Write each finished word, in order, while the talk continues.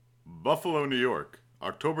Buffalo, New York,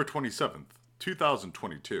 October 27th,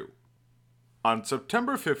 2022. On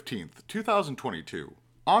September 15th, 2022,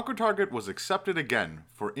 OncoTarget was accepted again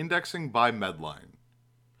for indexing by Medline.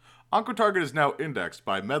 OncoTarget is now indexed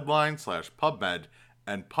by Medline/PubMed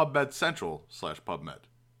and PubMed Central/PubMed.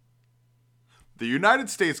 The United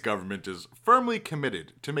States government is firmly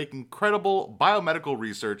committed to making credible biomedical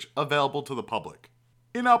research available to the public.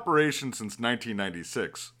 In operation since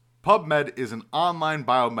 1996, PubMed is an online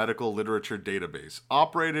biomedical literature database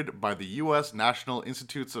operated by the U.S. National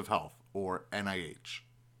Institutes of Health, or NIH.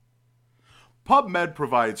 PubMed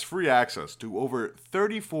provides free access to over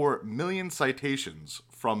 34 million citations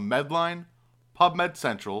from Medline, PubMed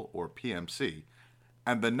Central, or PMC,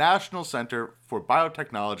 and the National Center for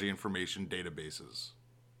Biotechnology Information Databases.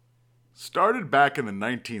 Started back in the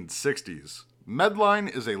 1960s, Medline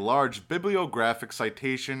is a large bibliographic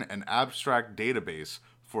citation and abstract database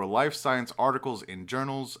for life science articles in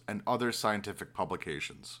journals and other scientific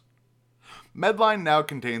publications. Medline now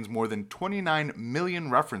contains more than 29 million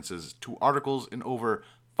references to articles in over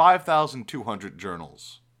 5,200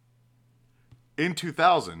 journals. In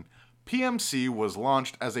 2000, PMC was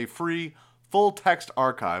launched as a free, full-text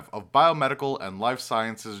archive of biomedical and life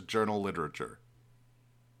sciences journal literature.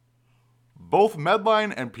 Both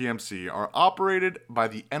Medline and PMC are operated by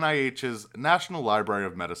the NIH's National Library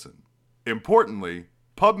of Medicine. Importantly,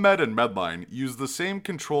 PubMed and Medline use the same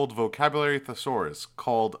controlled vocabulary thesaurus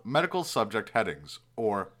called Medical Subject Headings,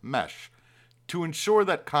 or MESH, to ensure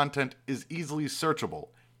that content is easily searchable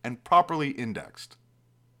and properly indexed.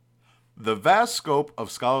 The vast scope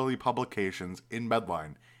of scholarly publications in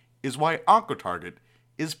Medline is why OncoTarget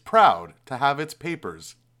is proud to have its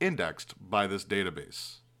papers indexed by this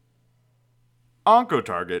database.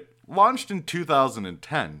 OncoTarget, launched in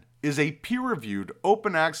 2010, is a peer-reviewed,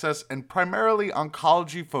 open-access, and primarily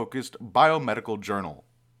oncology-focused biomedical journal.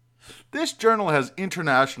 This journal has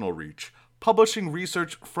international reach, publishing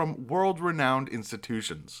research from world-renowned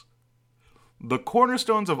institutions. The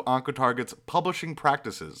cornerstones of OncoTarget's publishing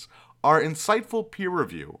practices are insightful peer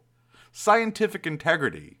review, scientific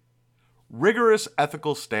integrity, rigorous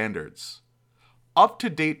ethical standards,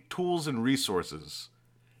 up-to-date tools and resources,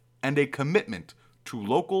 and a commitment to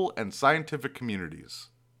local and scientific communities.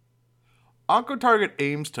 OncoTarget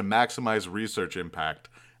aims to maximize research impact,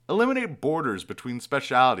 eliminate borders between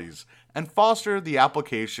specialties, and foster the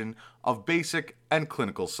application of basic and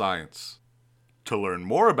clinical science. To learn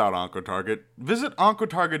more about OncoTarget, visit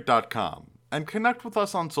oncotarget.com and connect with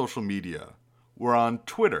us on social media. We're on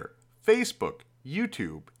Twitter, Facebook,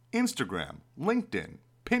 YouTube, Instagram, LinkedIn,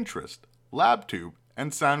 Pinterest, LabTube,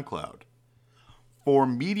 and SoundCloud. For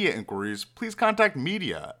media inquiries, please contact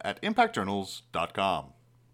media@impactjournals.com.